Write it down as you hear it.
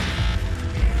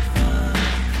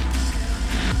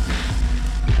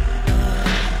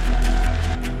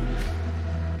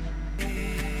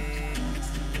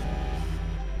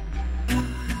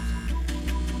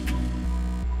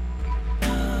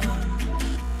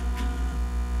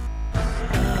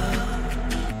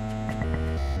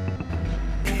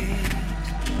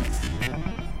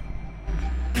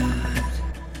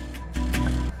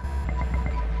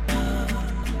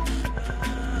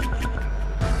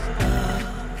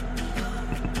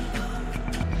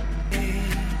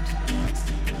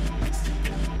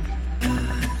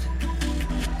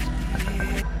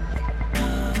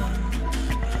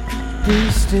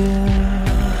still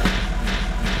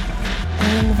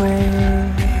and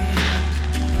wait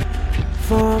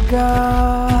for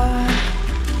God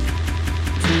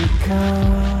to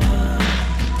come.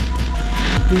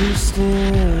 Be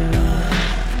still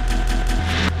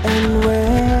and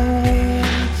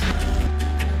wait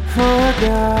for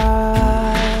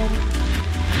God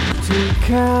to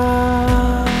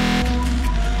come.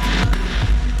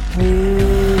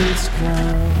 Please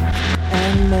come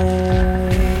and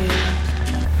make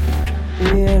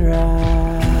it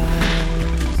right.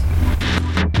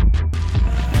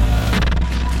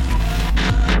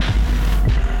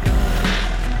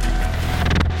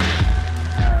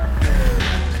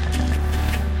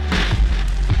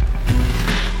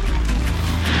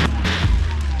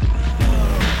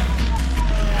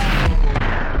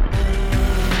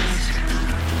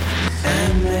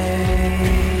 And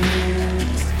make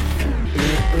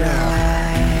it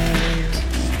right.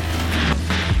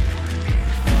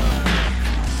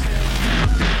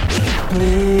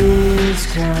 Please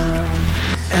come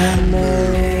and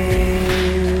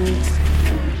make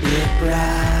it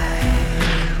right.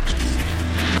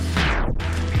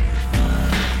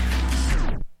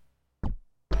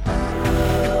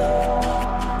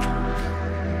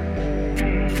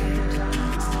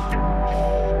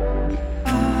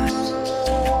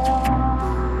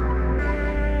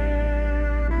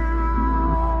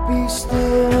 Be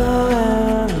still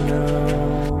and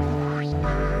know.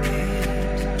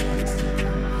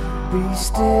 Be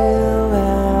still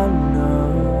and know.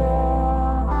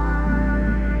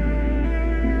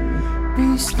 Be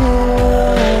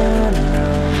still and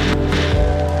know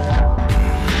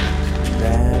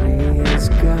that is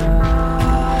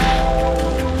God.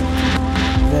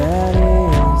 That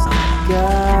is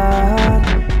God.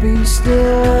 Be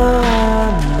still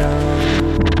and know.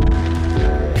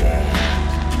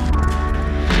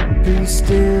 Be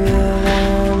still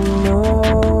and know.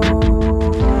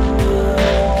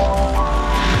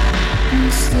 Be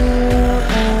still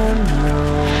and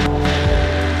know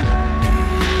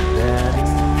that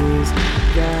He is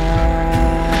God.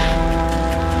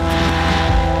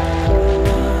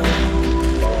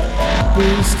 Be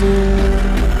still.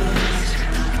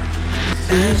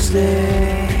 Be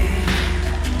still.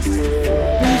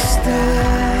 Be still.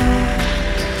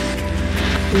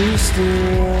 Be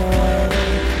still.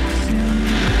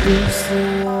 Be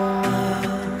still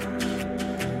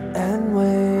and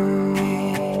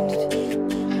wait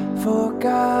for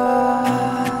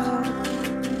God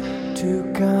to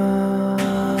come.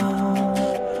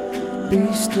 Be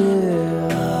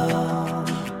still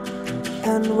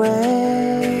and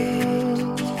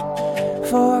wait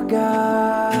for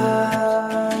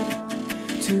God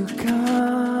to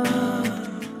come.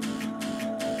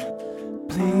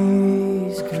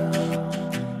 Please come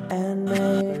and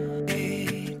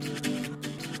make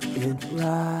it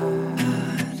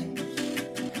right,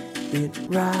 it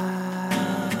right.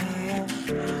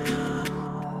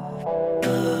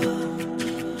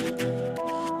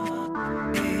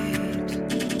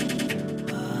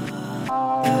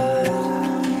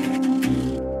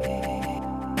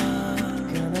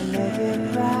 Gonna make it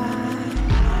right.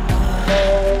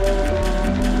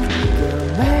 Gonna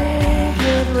make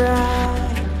it right.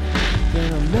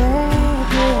 Gonna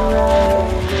make it right.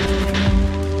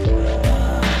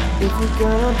 If you're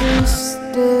gonna be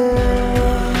still,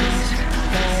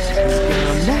 it's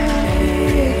gonna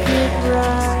make it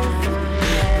right.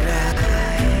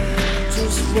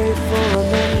 Just wait for a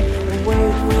minute,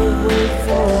 wait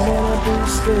for a minute, be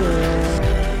still.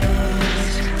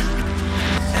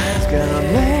 It's gonna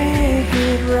make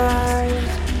it right.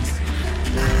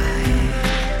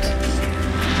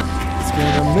 It's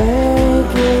gonna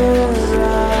make it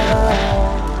right.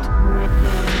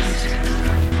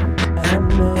 And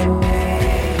make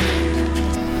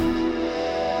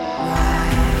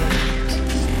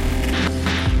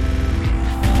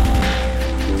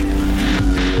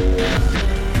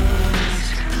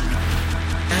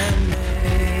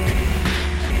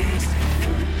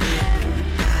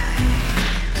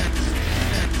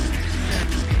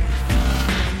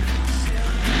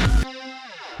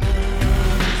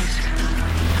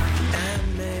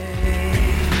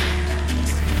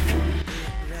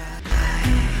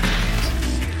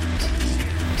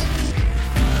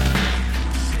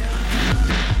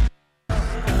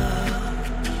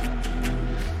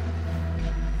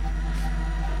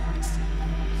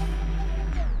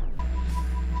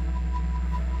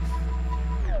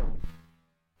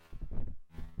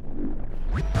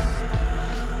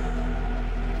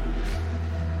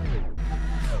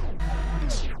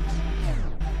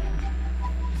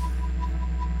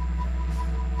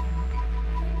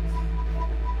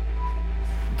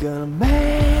Gonna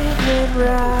make it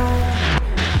right.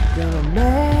 Gonna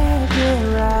make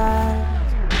it right.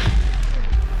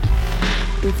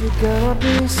 If you're gonna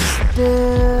be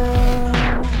still,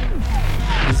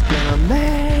 he's gonna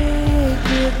make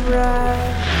it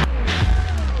right.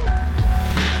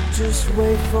 Just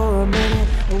wait for a minute,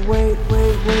 wait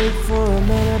for a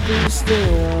minute, be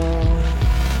still.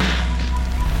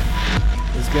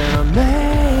 He's gonna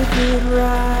make it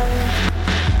right.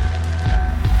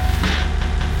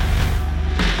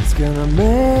 He's gonna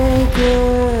make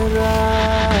it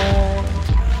right.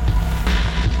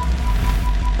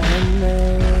 And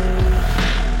make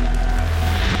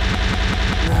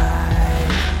right.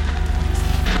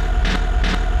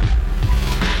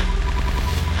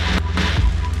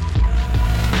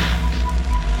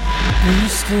 Be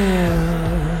still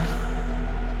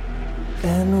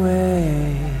and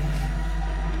wait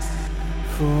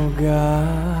for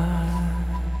God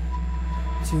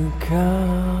to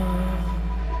come.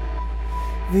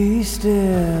 Be still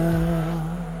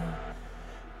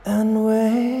and wait.